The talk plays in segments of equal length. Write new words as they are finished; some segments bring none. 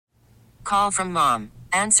call from mom.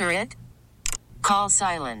 Answer it. Call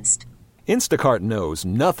silenced. Instacart knows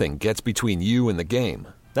nothing gets between you and the game.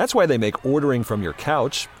 That's why they make ordering from your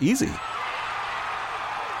couch easy.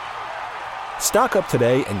 Stock up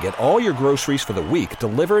today and get all your groceries for the week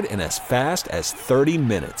delivered in as fast as 30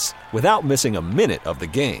 minutes without missing a minute of the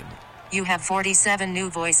game. You have 47 new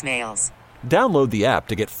voicemails. Download the app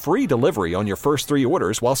to get free delivery on your first 3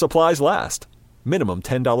 orders while supplies last. Minimum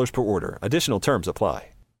 $10 per order. Additional terms apply.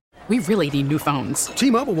 We really need new phones.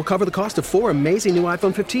 T-Mobile will cover the cost of 4 amazing new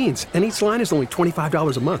iPhone 15s, and each line is only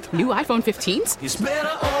 $25 a month. New iPhone 15s? It's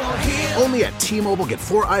better over here. Only at T-Mobile, get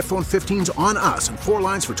 4 iPhone 15s on us and 4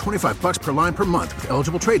 lines for $25 per line per month with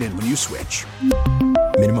eligible trade-in when you switch.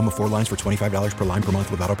 Minimum of 4 lines for $25 per line per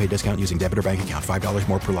month with autopay discount using debit or bank account. $5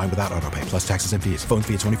 more per line without autopay, plus taxes and fees. Phone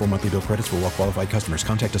fee at 24 monthly bill credits for well-qualified customers.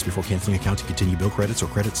 Contact us before canceling account to continue bill credits or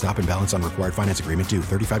credit stop and balance on required finance agreement due.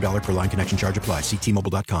 $35 per line connection charge applies. See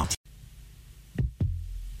T-Mobile.com.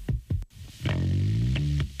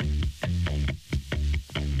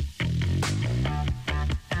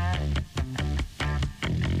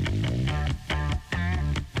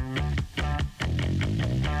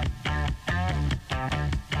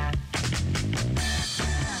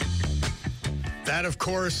 That, of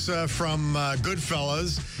course, from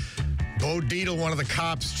Goodfellas. Bo Dietl, one of the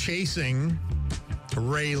cops chasing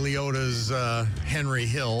Ray Liotta's Henry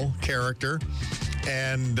Hill character.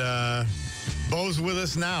 And Bo's with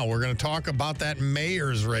us now. We're going to talk about that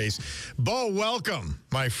mayor's race. Bo, welcome,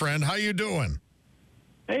 my friend. How you doing?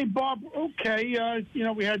 Hey, Bob. Okay.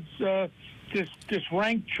 We had this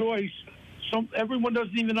ranked choice. Everyone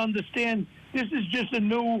doesn't even understand. This is just a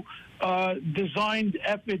new designed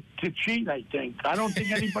effort to cheat, I think. I don't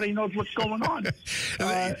think anybody knows what's going on.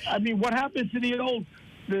 I mean, what happened to the old,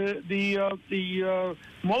 the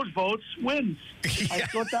most votes wins. I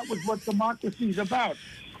thought that was what democracy is about.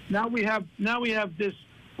 Now we have this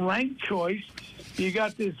ranked choice. You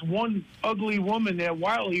got this one ugly woman there,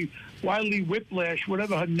 Wiley Whiplash,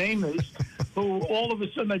 whatever her name is, who all of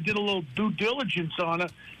a sudden I did a little due diligence on her.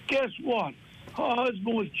 Guess what? Her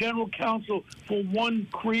husband was general counsel for one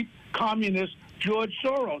creep communist, George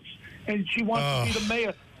Soros. And she wants to be the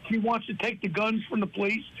mayor. She wants to take the guns from the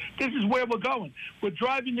police. This is where we're going. We're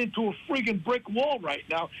driving into a friggin' brick wall right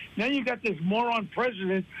now. Now you got this moron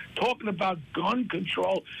president talking about gun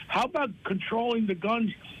control. How about controlling the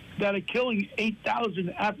guns that are killing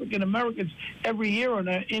 8,000 African Americans every year in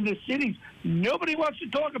the cities? Nobody wants to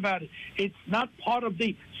talk about it. It's not part of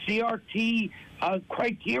the CRT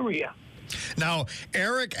criteria. Now,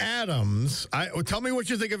 Eric Adams, tell me what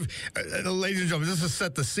you think of, ladies and gentlemen, this is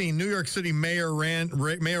set the scene. New York City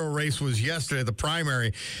mayoral race was yesterday, the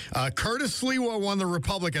primary. Curtis Sliwa won the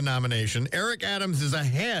Republican nomination. Eric Adams is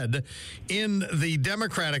ahead in the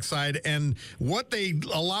Democratic side. And what they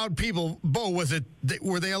allowed people, Bo,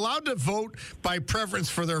 were they allowed to vote by preference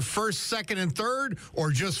for their first, second, and third,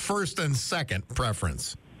 or just first and second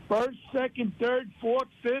preference? First, second, third, fourth,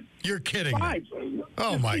 fifth. You're kidding five. me.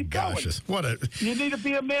 Oh, my gosh. You need to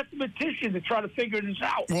be a mathematician to try to figure this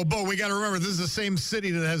out. Well, Bo, we got to remember, this is the same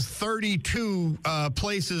city that has 32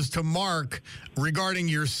 places to mark regarding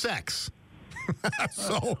your sex.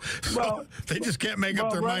 so they just can't make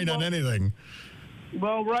up their mind on anything.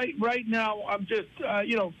 Well, right now, I'm just,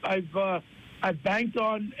 I've banked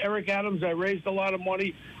on Eric Adams. I raised a lot of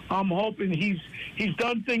money. I'm hoping he's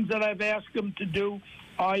done things that I've asked him to do,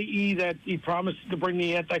 i.e. that he promised to bring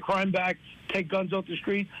the anti-crime back, take guns off the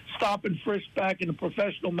street, stop and frisk back in a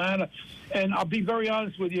professional manner. And I'll be very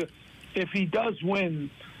honest with you, if he does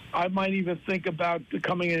win, I might even think about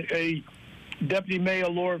becoming a deputy mayor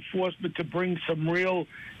law enforcement to bring some real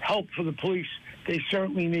help for the police. They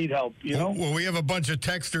certainly need help, you know? Well, we have a bunch of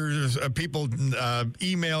texters, people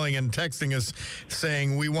emailing and texting us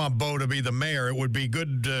saying we want Bo to be the mayor. It would be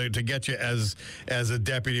good to get you as a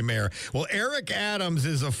deputy mayor. Well, Eric Adams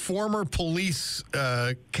is a former police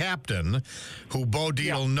captain who Bo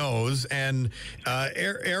Dietl knows, and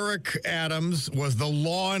Eric Adams was the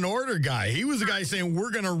law and order guy. He was the guy saying we're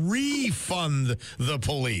going to refund the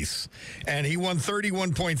police, and he won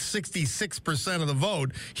 31.66% of the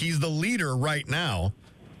vote. He's the leader right now.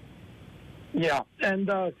 Yeah, and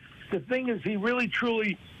the thing is, he really,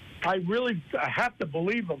 truly, I have to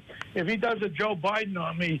believe him. If he does a Joe Biden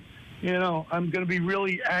on me, I'm going to be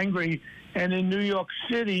really angry. And in New York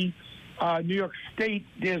City, New York State,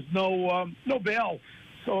 there's no bail.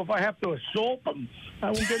 So if I have to assault him,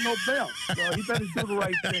 I won't get no bail. So he better do the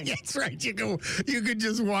right thing. That's right. You could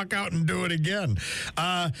just walk out and do it again.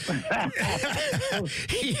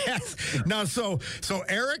 Yes. Now, so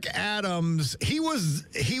Eric Adams, he was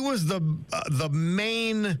the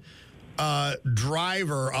main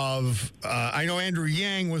driver of. I know Andrew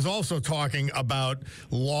Yang was also talking about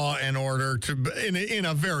law and order in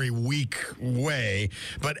a very weak way,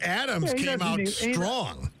 but Adams came out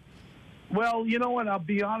strong. Well, you know what? I'll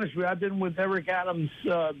be honest with you. I've been with Eric Adams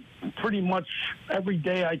pretty much every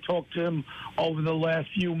day. I talked to him over the last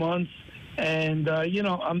few months, and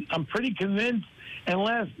I'm pretty convinced. And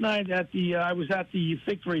last night I was at the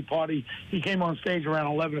victory party. He came on stage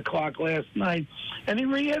around 11 o'clock last night, and he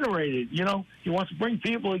reiterated, he wants to bring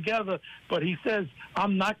people together, but he says,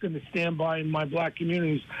 I'm not going to stand by in my black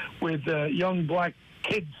communities with young black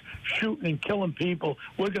kids shooting and killing people.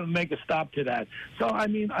 We're going to make a stop to that. So,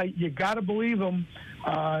 you got to believe him,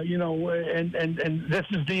 and this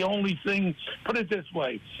is the only thing, put it this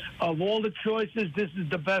way, of all the choices, this is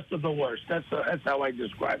the best of the worst. That's how I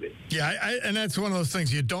describe it. Yeah, and that's one of those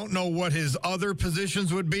things. You don't know what his other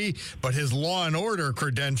positions would be, but his law and order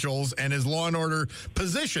credentials and his law and order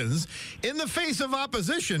positions in the face of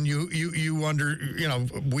opposition,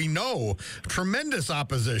 we know tremendous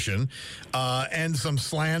opposition and some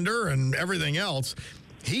slander and everything else.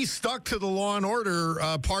 He stuck to the law and order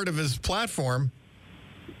part of his platform.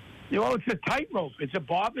 It's a tightrope. It's a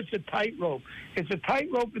tightrope. It's a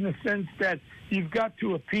tightrope in the sense that you've got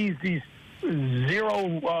to appease these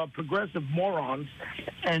zero progressive morons,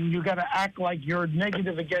 and you got to act like you're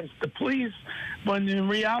negative against the police, when in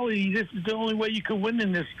reality, this is the only way you can win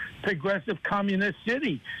in this progressive communist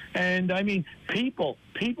city. And people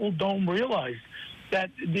don't realize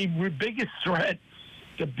that the biggest threat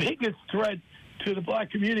to the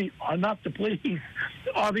black community are not the police,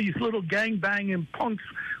 are these little gang-banging punks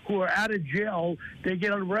who are out of jail. They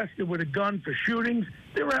get arrested with a gun for shootings.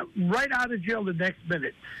 They're right out of jail the next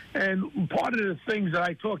minute. And part of the things that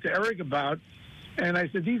I talked to Eric about, and I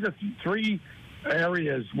said, these are three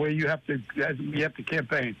areas where you have to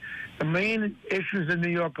campaign. The main issues in New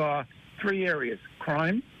York are three areas: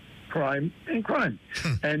 crime, and crime.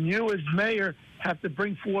 And you as mayor have to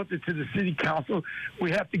bring forth it to the city council. We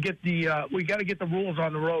have to get we got to get the rules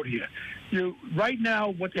on the road here. Right now,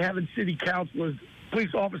 what they have in city council is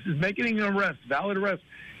police officers making an arrest, valid arrest.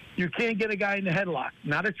 You can't get a guy in a headlock,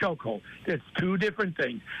 not a chokehold. It's two different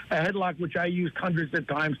things. A headlock, which I used hundreds of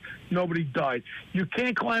times, nobody died. You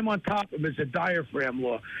can't climb on top of it. It's a diaphragm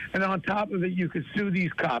law. And on top of it, you can sue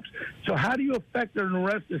these cops. So how do you effect an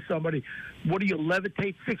arrest of somebody? What do you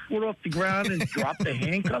levitate 6 foot off the ground and drop the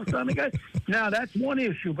handcuffs on the guy? Now, that's one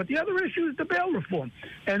issue. But the other issue is the bail reform.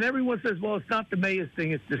 And everyone says, well, it's not the mayor's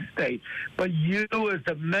thing, it's the state. But you as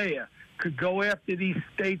the mayor could go after these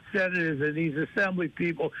state senators and these assembly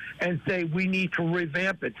people and say, we need to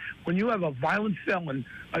revamp it. When you have a violent felon,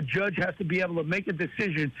 a judge has to be able to make a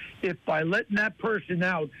decision if by letting that person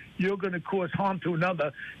out, you're going to cause harm to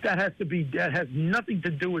another. That has nothing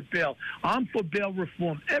to do with bail. I'm for bail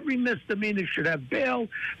reform. Every misdemeanor should have bail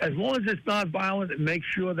as long as it's not violent and make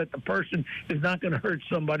sure that the person is not going to hurt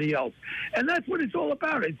somebody else. And that's what it's all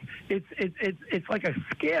about. It's like a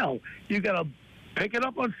scale. You got to pick it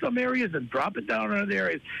up on some areas and drop it down on other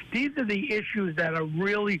areas. These are the issues that are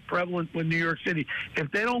really prevalent with New York City.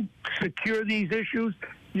 If they don't secure these issues,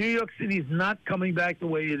 New York City is not coming back the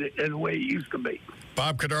way it used to be.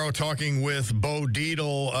 Bob Cordaro talking with Bo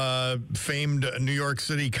Dietl, famed New York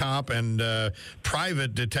City cop and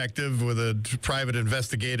private detective with a private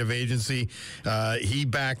investigative agency. He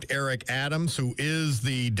backed Eric Adams, who is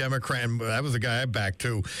the Democrat. That was the guy I backed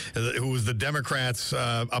too, who was the Democrats'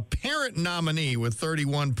 apparent nominee with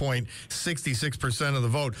 31.66% of the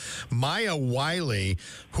vote. Maya Wiley,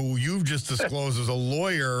 who you've just disclosed is a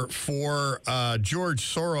lawyer for George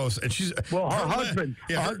Soros, and she's her husband.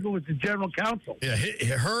 Her husband was the general counsel. Yeah.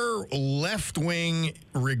 Her left-wing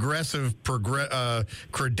regressive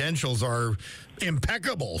credentials are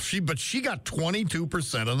impeccable. But she got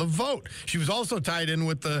 22% of the vote. She was also tied in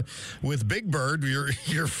with Big Bird,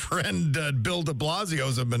 your friend Bill de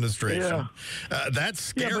Blasio's administration. Yeah. That's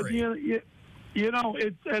scary. Yeah, but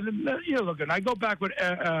look, and I go back with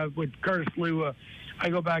Curtis Lewa. I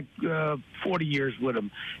go back 40 years with him.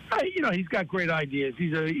 He's got great ideas.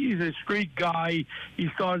 He's a street guy. He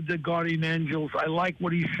started the Guardian Angels. I like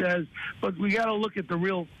what he says, but we got to look at the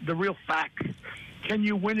real facts. Can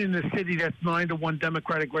you win in a city that's 9-1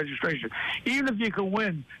 Democratic registration? Even if you can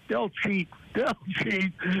win, they'll cheat.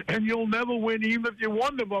 And you'll never win. Even if you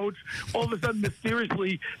won the votes, all of a sudden,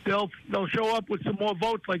 mysteriously, they'll show up with some more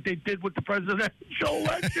votes like they did with the presidential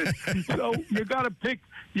election. So you got to pick.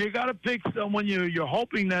 You got to pick someone. You're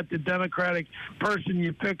hoping that the Democratic person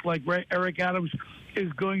you pick, like Eric Adams, is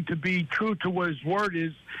going to be true to what his word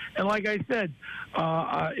is. And like I said,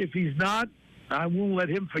 if he's not, I won't let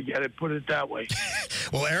him forget it, put it that way.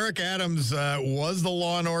 Well, Eric Adams was the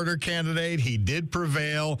law and order candidate. He did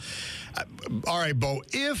prevail. All right, Bo,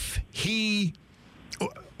 if he...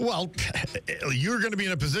 Well, you're going to be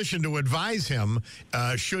in a position to advise him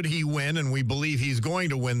should he win, and we believe he's going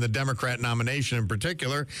to win the Democrat nomination in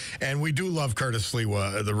particular. And we do love Curtis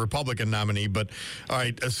Sliwa, the Republican nominee. But, all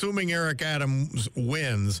right, assuming Eric Adams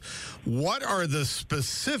wins, what are the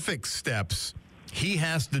specific steps he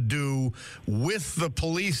has to do with the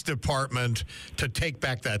police department to take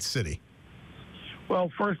back that city? Well,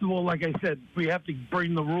 first of all, like I said, we have to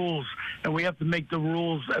bring the rules, and we have to make the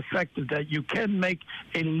rules effective that you can make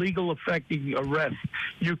a legal affecting arrest.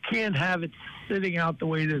 You can't have it sitting out the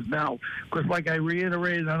way it is now. Because like I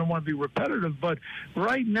reiterated, I don't want to be repetitive, but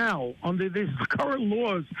right now, under these current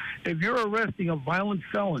laws, if you're arresting a violent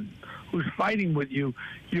felon who's fighting with you,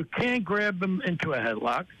 you can't grab them into a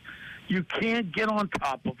headlock. You can't get on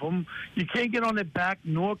top of them. You can't get on their back,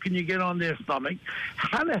 nor can you get on their stomach.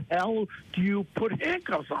 How the hell do you put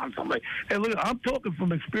handcuffs on somebody? And look, I'm talking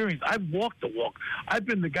from experience. I've walked the walk. I've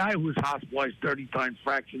been the guy who was hospitalized 30 times,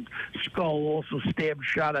 fractured skull, also stabbed,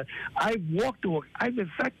 shot at. I've walked the walk. I've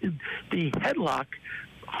affected the headlock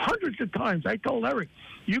hundreds of times. I told Eric,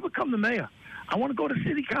 you become the mayor. I want to go to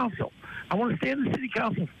city council. I want to stand in the city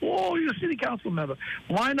council. Oh, you're a city council member.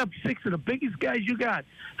 Line up 6 of the biggest guys you got,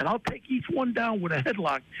 and I'll take each one down with a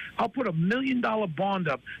headlock. I'll put $1 million bond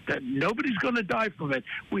up that nobody's going to die from it.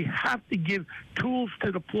 We have to give tools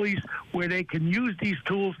to the police where they can use these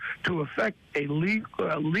tools to effect a legal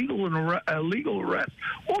arrest.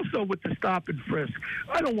 Also with the stop and frisk,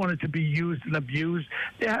 I don't want it to be used and abused.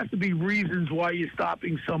 There has to be reasons why you're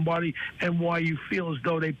stopping somebody and why you feel as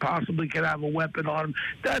though they possibly could have a weapon on them.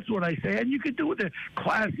 That's what I say. And you can do it in a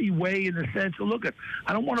classy way in the sense of, look,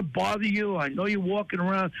 I don't want to bother you. I know you're walking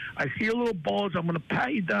around. I see a little bulge. I'm going to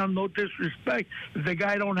pat you down, no disrespect. If the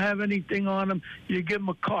guy don't have anything on him, you give him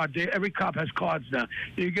a card. Every cop has cards now.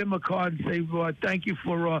 You give him a card and say, well, thank you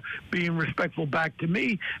for being respectful back to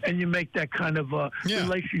me, and you make that kind of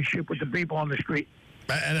relationship with the people on the street.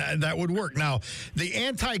 And that would work. Now, the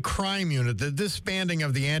anti-crime unit, the disbanding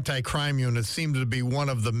of the anti-crime unit seemed to be one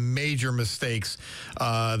of the major mistakes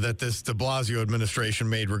that this de Blasio administration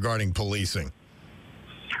made regarding policing.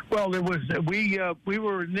 Well, there was we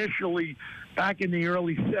were initially back in the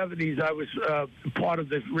early 70s. I was part of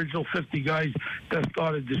the original 50 guys that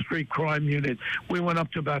started the street crime unit. We went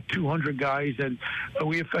up to about 200 guys, and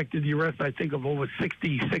we effected the arrest, I think, of over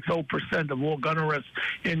 60% of all gun arrests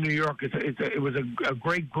in New York. It was a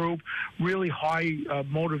great group, really highly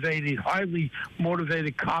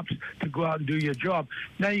motivated cops to go out and do your job.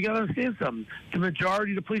 Now, you got to understand something. The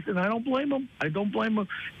majority of the police, and I don't blame them.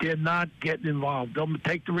 They're not getting involved. They'll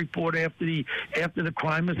take the report after the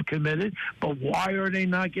crime is committed. But why are they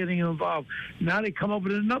not getting involved? Now they come up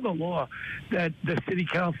with another law that the city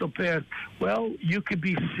council passed. Well, you could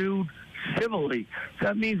be sued civilly. So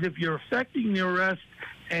that means if you're effecting the arrest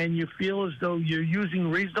and you feel as though you're using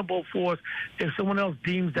reasonable force, if someone else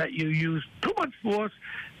deems that you use too much force,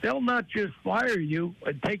 they'll not just fire you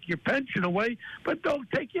and take your pension away, but they'll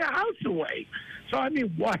take your house away. So, I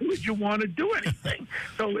mean, why would you want to do anything?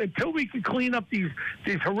 So until we can clean up these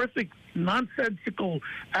horrific, nonsensical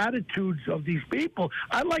attitudes of these people,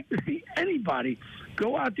 I'd like to see anybody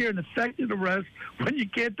go out there and effect an arrest when you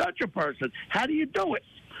can't touch a person. How do you do it?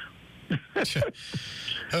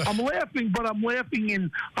 I'm laughing, but I'm laughing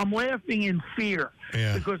in fear,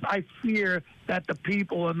 because I fear that the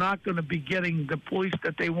people are not going to be getting the police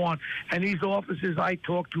that they want. And these officers I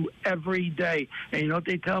talk to every day, and you know what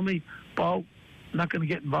they tell me, Bo? Not going to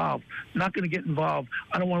get involved. Not going to get involved.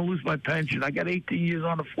 I don't want to lose my pension. I got 18 years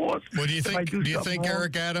on the force. Well, do you think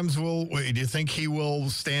Eric Adams will? Do you think he will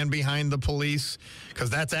stand behind the police? Because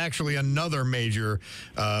that's actually another major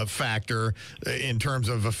factor in terms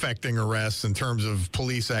of affecting arrests, in terms of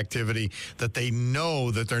police activity, that they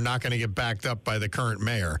know that they're not going to get backed up by the current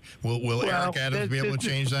mayor. Will Eric Adams be able to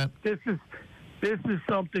change that? This is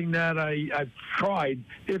something that I've tried.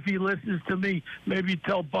 If he listens to me, maybe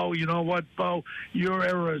tell Bo, you know what, Bo, your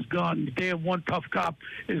era is gone. The day of one tough cop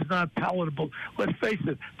is not palatable. Let's face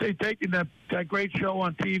it, they've taken that great show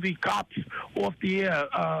on TV, Cops, off the air,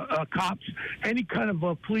 Cops. Any kind of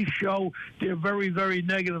a police show, they're very, very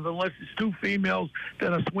negative, unless it's two females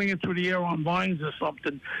that are swinging through the air on vines or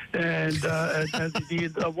something. And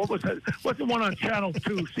what was that? What's the one on Channel 2,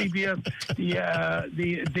 CBS?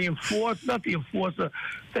 The Enforced, not the Enforced. was the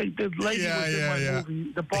lady was in my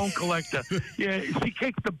movie, The Bone Collector. Yeah, she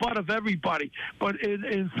kicked the butt of everybody. But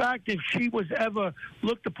in fact, if she was ever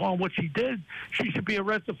looked upon what she did, she should be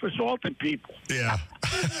arrested for assaulting people. Yeah.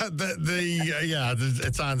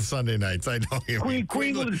 It's on Sunday nights. I know you.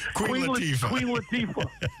 Queen Latifah. Queen Latifah.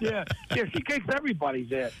 Yeah, she kicks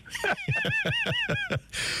everybody's ass.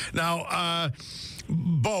 Now,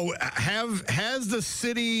 Bo, has the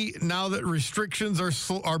city, now that restrictions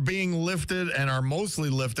are being lifted and are mostly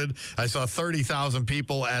lifted, I saw 30,000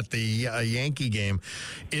 people at the Yankee game,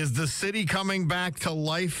 is the city coming back to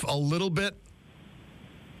life a little bit?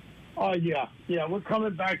 Oh, yeah, we're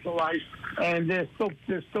coming back to life, and there's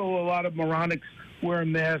still a lot of moronics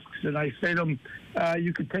wearing masks, and I say to them,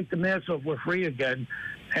 you can take the mask off, we're free again,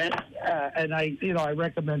 and I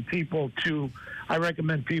recommend people to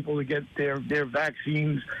get their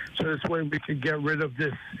vaccines, so this way we can get rid of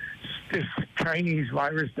this Chinese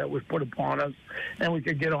virus that was put upon us, and we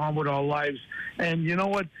could get on with our lives. And you know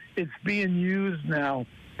what? It's being used now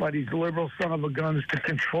by these liberal son of a guns to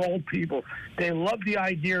control people. They love the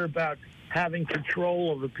idea about having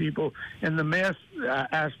control over people, and the mass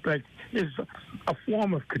aspect is a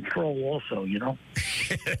form of control also, you know?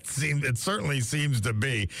 It certainly seems to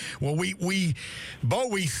be. Well, Bo,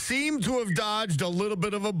 we seem to have dodged a little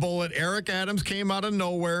bit of a bullet. Eric Adams came out of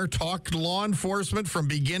nowhere, talked law enforcement from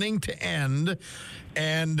beginning to end,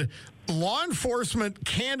 and law enforcement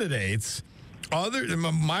candidates.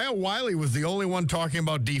 Maya Wiley was the only one talking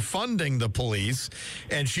about defunding the police,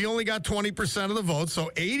 and she only got 20% of the vote. So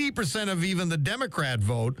 80% of even the Democrat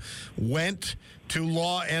vote went to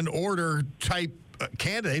law and order type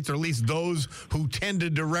candidates, or at least those who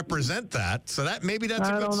tended to represent that. So that's a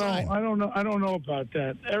good sign. I don't know about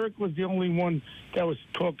that. Eric was the only one that was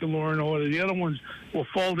talking law and order. The other ones were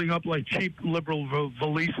folding up like cheap liberal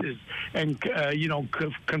valises and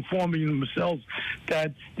conforming themselves.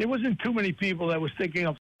 That there wasn't too many people that was thinking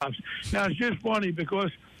of cops. Now it's just funny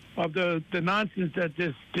because of the nonsense that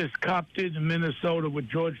this cop did in Minnesota with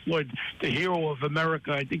George Floyd, the hero of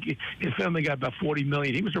America. I think his family got about $40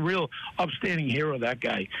 million. He was a real upstanding hero, that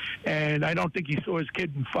guy. And I don't think he saw his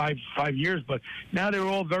kid in five years, but now they're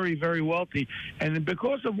all very, very wealthy. And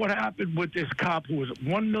because of what happened with this cop who was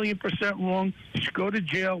 1,000,000% wrong, he should go to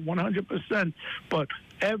jail 100%. But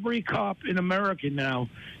every cop in America now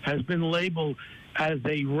has been labeled as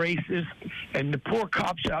a racist, and the poor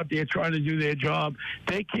cops out there trying to do their job,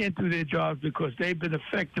 they can't do their jobs because they've been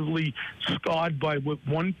effectively scarred by what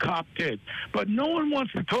one cop did. But no one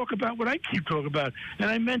wants to talk about what I keep talking about,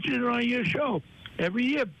 and I mentioned it on your show. Every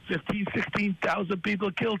year, 16,000 people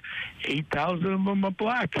are killed. 8,000 of them are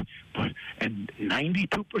black, and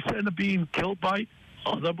 92% are being killed by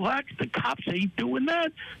other blacks. The cops ain't doing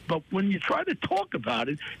that. But when you try to talk about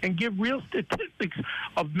it and give real statistics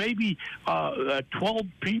of maybe 12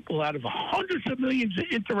 people out of hundreds of millions of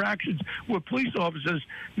interactions with police officers,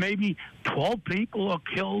 maybe 12 people are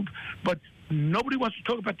killed, but nobody wants to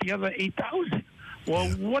talk about the other 8,000. Well,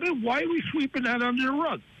 why are we sweeping that under the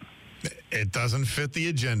rug? It doesn't fit the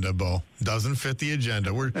agenda, Bo. Doesn't fit the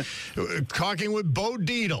agenda. We're talking with Bo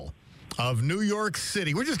Dietl of New York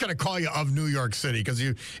City. We're just going to call you of New York City because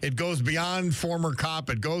it goes beyond former cop.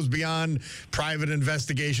 It goes beyond private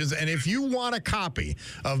investigations. And if you want a copy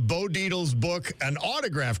of Bo Dietl's book, an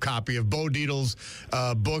autographed copy of Bo Dietl's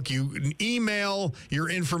book, you email your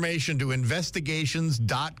information to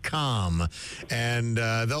investigations.com, and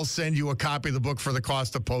they'll send you a copy of the book for the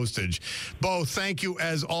cost of postage. Bo, thank you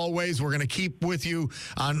as always. We're going to keep with you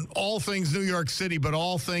on all things New York City, but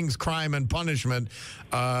all things crime and punishment.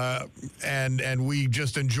 And we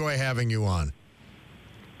just enjoy having you on.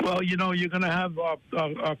 Well, you're going to have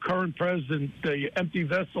our current president, the empty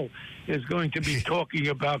vessel, is going to be talking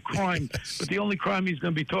about crime. But the only crime he's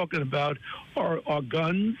going to be talking about are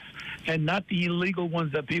guns, and not the illegal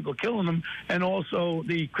ones that people killing them, and also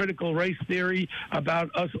the critical race theory about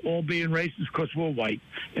us all being racist because we're white.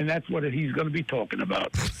 And that's what he's going to be talking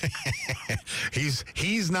about.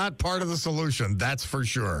 He's not part of the solution, that's for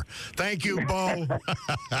sure. Thank you, Bo.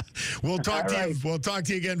 We'll talk to you. We'll talk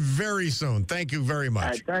to you again very soon. Thank you very much. All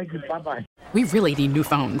right, thank you. Bye-bye. We really need new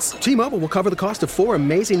phones. T-Mobile will cover the cost of 4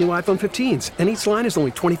 amazing new iPhone 15s, and each line is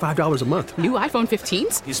only $25 a month. New iPhone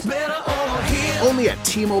 15s? It's better over here. Only at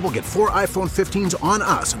T-Mobile, get 4 iPhone 15s on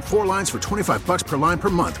us and 4 lines for $25 per line per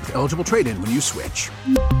month with eligible trade-in when you switch.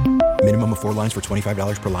 Minimum of 4 lines for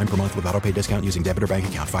 $25 per line per month with autopay discount using debit or bank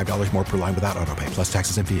account. $5 more per line without autopay, plus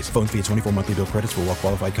taxes and fees. Phone fee at 24 monthly bill credits for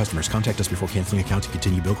well-qualified customers. Contact us before canceling account to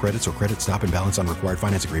continue bill credits or credit stop and balance on required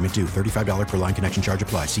finance agreement due. $35 per line connection charge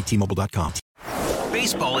applies. See T-Mobile.com.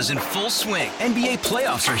 Baseball is in full swing. NBA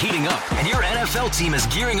playoffs are heating up, and your NFL team is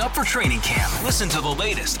gearing up for training camp. Listen to the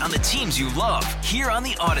latest on the teams you love here on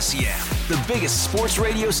the Odyssey app. The biggest sports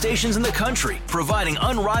radio stations in the country, providing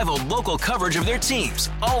unrivaled local coverage of their teams,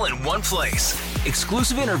 all in one place.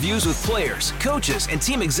 Exclusive interviews with players, coaches, and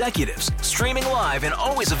team executives, streaming live and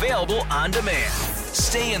always available on demand.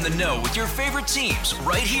 Stay in the know with your favorite teams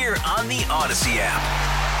right here on the Odyssey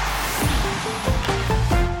app.